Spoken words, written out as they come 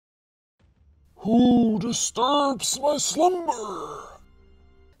Who disturbs my slumber?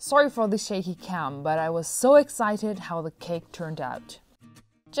 Sorry for the shaky cam, but I was so excited how the cake turned out.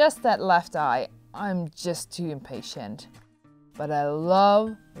 Just that left eye, I'm just too impatient. But I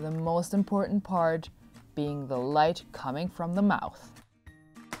love the most important part, being the light coming from the mouth.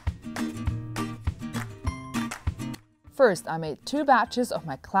 First, I made 2 batches of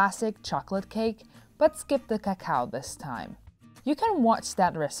my classic chocolate cake, but skipped the cacao this time. You can watch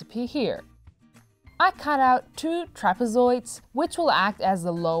that recipe here. I cut out 2 trapezoids, which will act as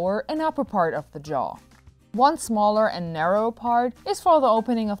the lower and upper part of the jaw. One smaller and narrower part is for the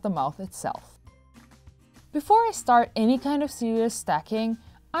opening of the mouth itself. Before I start any kind of serious stacking,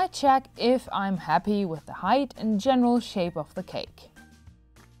 I check if I'm happy with the height and general shape of the cake.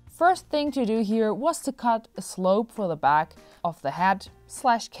 First thing to do here was to cut a slope for the back of the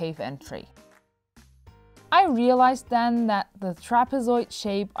head/cave entry. I realized then that the trapezoid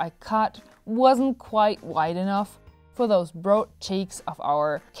shape I cut wasn't quite wide enough for those broad cheeks of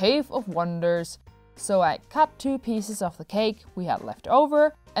our Cave of Wonders, so I cut 2 pieces of the cake we had left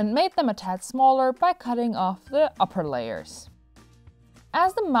over and made them a tad smaller by cutting off the upper layers.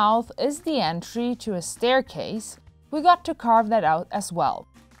 As the mouth is the entry to a staircase, we got to carve that out as well.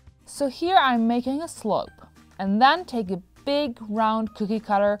 So here I'm making a slope, and then take a big round cookie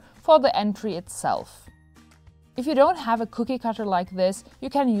cutter for the entry itself. If you don't have a cookie cutter like this, you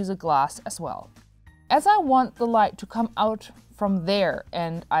can use a glass as well. As I want the light to come out from there,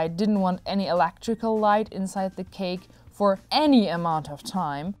 and I didn't want any electrical light inside the cake for any amount of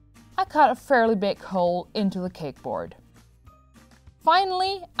time, I cut a fairly big hole into the cake board.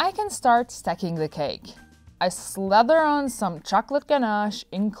 Finally, I can start stacking the cake. I slather on some chocolate ganache,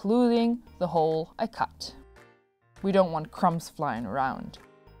 including the hole I cut. We don't want crumbs flying around.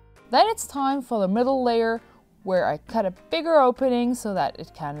 Then it's time for the middle layer, where I cut a bigger opening so that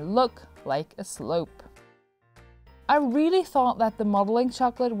it can look like a slope. I really thought that the modeling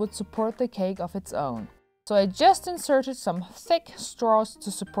chocolate would support the cake of its own, so I just inserted some thick straws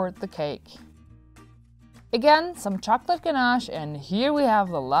to support the cake. Again, some chocolate ganache, and here we have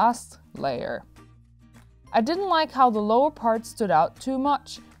the last layer. I didn't like how the lower part stood out too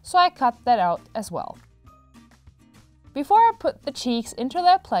much, so I cut that out as well. Before I put the cheeks into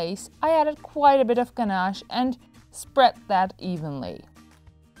their place, I added quite a bit of ganache and spread that evenly.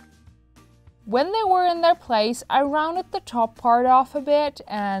 When they were in their place, I rounded the top part off a bit,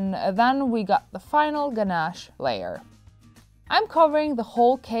 and then we got the final ganache layer. I'm covering the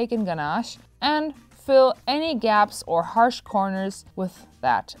whole cake in ganache and fill any gaps or harsh corners with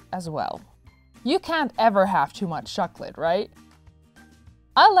that as well. You can't ever have too much chocolate, right?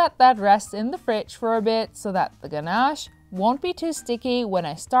 I'll let that rest in the fridge for a bit so that the ganache won't be too sticky when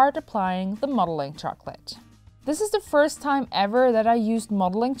I start applying the modeling chocolate. This is the first time ever that I used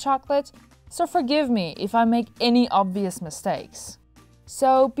modeling chocolate, so forgive me if I make any obvious mistakes.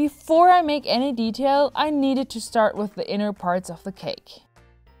 So before I make any detail, I needed to start with the inner parts of the cake.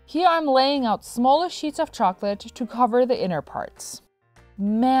 Here I'm laying out smaller sheets of chocolate to cover the inner parts.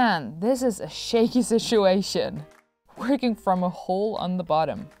 Man, this is a shaky situation. Working from a hole on the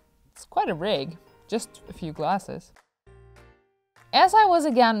bottom. It's quite a rig, just a few glasses. As I was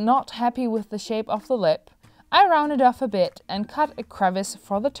again not happy with the shape of the lip, I rounded off a bit and cut a crevice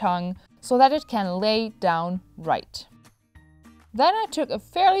for the tongue so that it can lay down right. Then I took a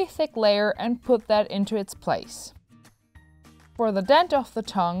fairly thick layer and put that into its place. For the dent of the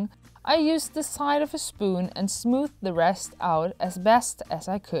tongue, I used the side of a spoon and smoothed the rest out as best as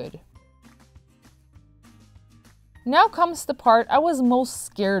I could. Now comes the part I was most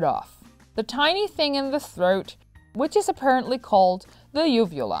scared of, the tiny thing in the throat, which is apparently called the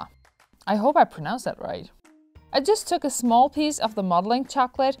uvula. I hope I pronounced that right. I just took a small piece of the modeling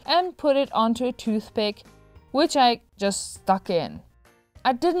chocolate and put it onto a toothpick, which I just stuck in.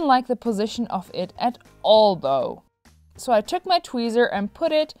 I didn't like the position of it at all though. So I took my tweezer and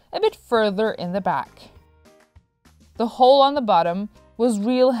put it a bit further in the back. The hole on the bottom was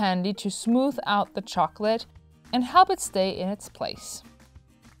real handy to smooth out the chocolate and help it stay in its place.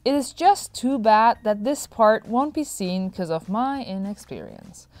 It is just too bad that this part won't be seen because of my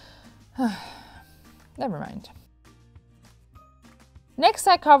inexperience. Never mind. Next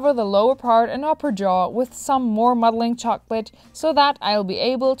I cover the lower part and upper jaw with some more modeling chocolate so that I'll be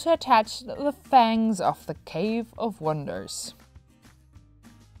able to attach the fangs of the Cave of Wonders.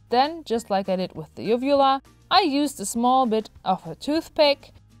 Then, just like I did with the uvula, I used a small bit of a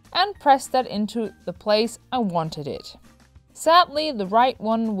toothpick and pressed that into the place I wanted it. Sadly, the right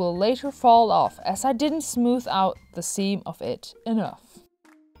one will later fall off as I didn't smooth out the seam of it enough.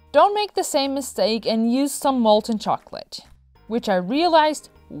 Don't make the same mistake and use some molten chocolate, which I realized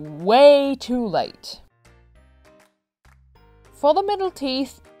way too late. For the middle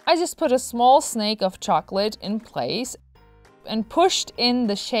teeth, I just put a small snake of chocolate in place and pushed in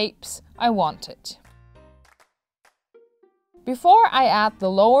the shapes I wanted. Before I add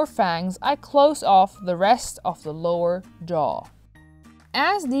the lower fangs, I close off the rest of the lower jaw.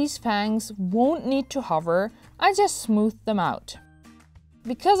 As these fangs won't need to hover, I just smooth them out.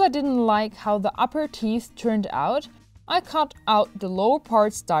 Because I didn't like how the upper teeth turned out, I cut out the lower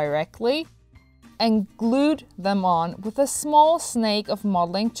parts directly and glued them on with a small snake of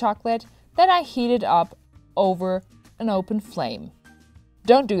modeling chocolate that I heated up over an open flame.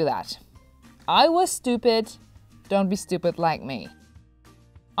 Don't do that. I was stupid. Don't be stupid like me.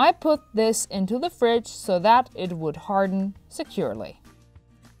 I put this into the fridge so that it would harden securely.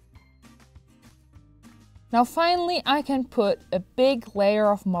 Now finally I can put a big layer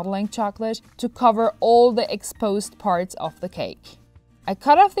of modeling chocolate to cover all the exposed parts of the cake. I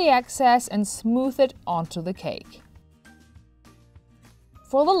cut off the excess and smooth it onto the cake.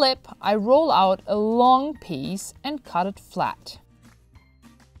 For the lip, I roll out a long piece and cut it flat.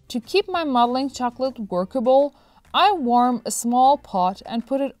 To keep my modeling chocolate workable, I warm a small pot and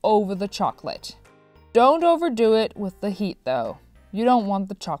put it over the chocolate. Don't overdo it with the heat though. You don't want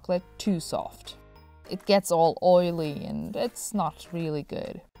the chocolate too soft. It gets all oily and it's not really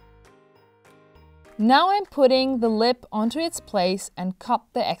good. Now I'm putting the lip onto its place and cut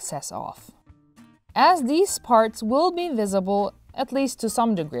the excess off. As these parts will be visible, at least to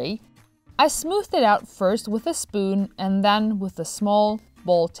some degree, I smoothed it out first with a spoon and then with a small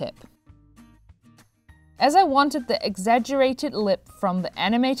ball tip. As I wanted the exaggerated lip from the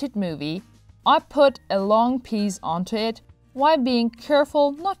animated movie, I put a long piece onto it while being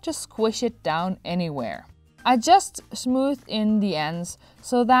careful not to squish it down anywhere. I just smooth in the ends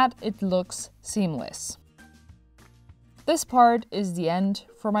so that it looks seamless. This part is the end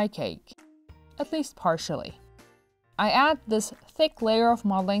for my cake, at least partially. I add this thick layer of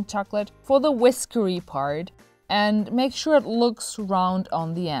modeling chocolate for the whiskery part and make sure it looks round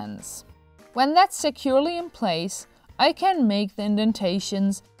on the ends. When that's securely in place, I can make the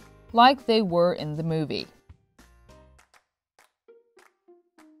indentations like they were in the movie.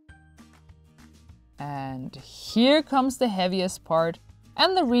 And here comes the heaviest part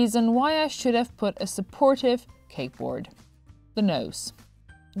and the reason why I should have put a supportive cake board. The nose.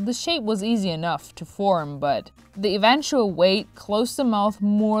 The shape was easy enough to form, but the eventual weight closed the mouth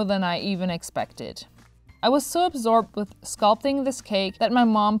more than I even expected. I was so absorbed with sculpting this cake that my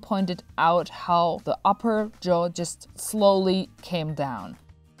mom pointed out how the upper jaw just slowly came down.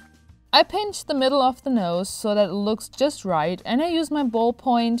 I pinched the middle of the nose so that it looks just right and I used my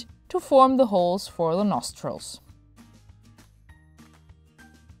ballpoint to form the holes for the nostrils.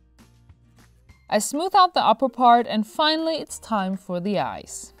 I smooth out the upper part and finally it's time for the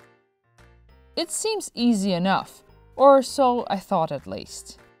eyes. It seems easy enough, or so I thought at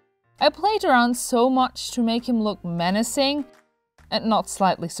least. I played around so much to make him look menacing and not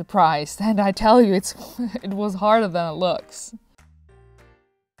slightly surprised, and I tell you it was harder than it looks.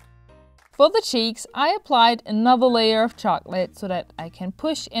 For the cheeks, I applied another layer of chocolate so that I can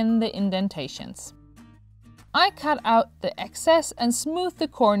push in the indentations. I cut out the excess and smoothed the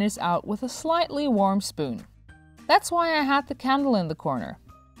corners out with a slightly warm spoon. That's why I had the candle in the corner.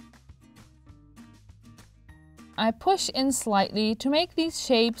 I push in slightly to make these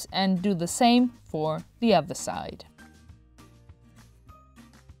shapes and do the same for the other side.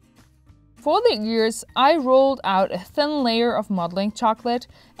 For the ears, I rolled out a thin layer of modeling chocolate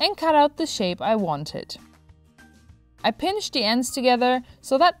and cut out the shape I wanted. I pinched the ends together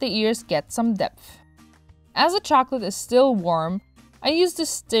so that the ears get some depth. As the chocolate is still warm, I used the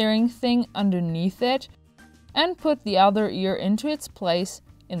steering thing underneath it and put the other ear into its place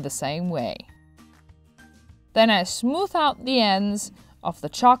in the same way. Then I smooth out the ends of the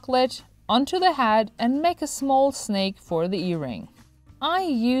chocolate onto the head and make a small snake for the earring. I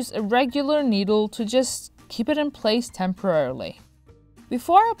use a regular needle to just keep it in place temporarily.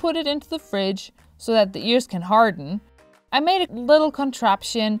 Before I put it into the fridge so that the ears can harden, I made a little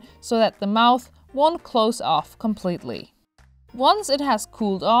contraption so that the mouth won't close off completely. Once it has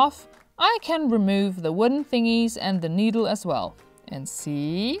cooled off, I can remove the wooden thingies and the needle as well. And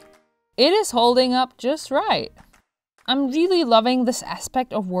see? It is holding up just right. I'm really loving this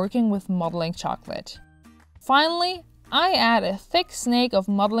aspect of working with modeling chocolate. Finally, I add a thick snake of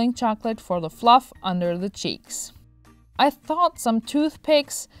modeling chocolate for the fluff under the cheeks. I thought some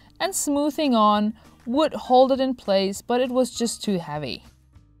toothpicks and smoothing on would hold it in place, but it was just too heavy.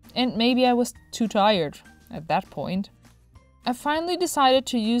 And maybe I was too tired at that point. I finally decided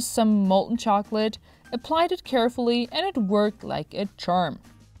to use some molten chocolate, applied it carefully, and it worked like a charm.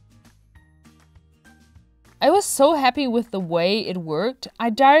 I was so happy with the way it worked, I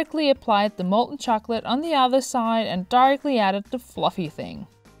directly applied the molten chocolate on the other side and directly added the fluffy thing.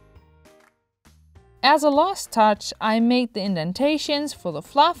 As a last touch, I made the indentations for the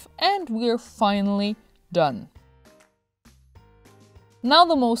fluff and we're finally done. Now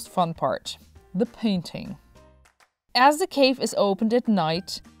the most fun part, the painting. As the cave is opened at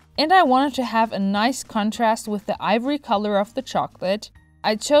night, and I wanted to have a nice contrast with the ivory color of the chocolate,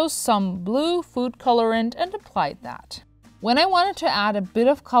 I chose some blue food colorant and applied that. When I wanted to add a bit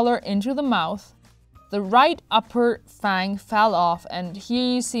of color into the mouth, the right upper fang fell off and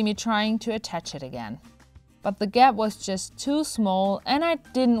here you see me trying to attach it again. But the gap was just too small and I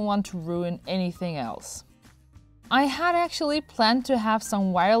didn't want to ruin anything else. I had actually planned to have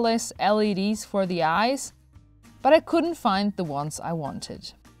some wireless LEDs for the eyes, but I couldn't find the ones I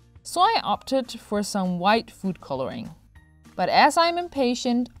wanted. So I opted for some white food coloring. But as I'm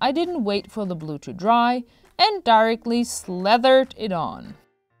impatient, I didn't wait for the blue to dry and directly slathered it on.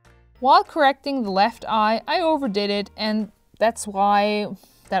 While correcting the left eye, I overdid it and that's why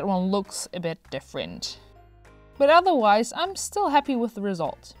that one looks a bit different. But otherwise, I'm still happy with the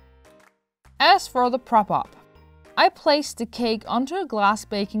result. As for the prop up, I placed the cake onto a glass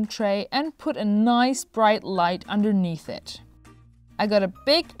baking tray and put a nice bright light underneath it. I got a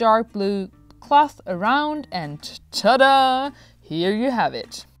big dark blue cloth around and ta-da! Here you have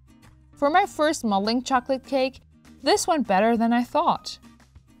it. For my first modeling chocolate cake, this went better than I thought.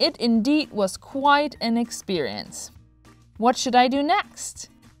 It indeed was quite an experience. What should I do next?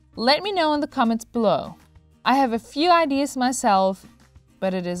 Let me know in the comments below. I have a few ideas myself,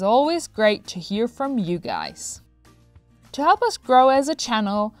 but it is always great to hear from you guys. To help us grow as a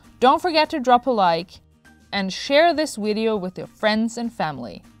channel, don't forget to drop a like and share this video with your friends and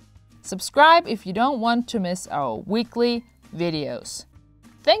family. Subscribe if you don't want to miss our weekly videos.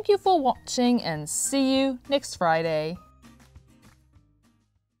 Thank you for watching and see you next Friday.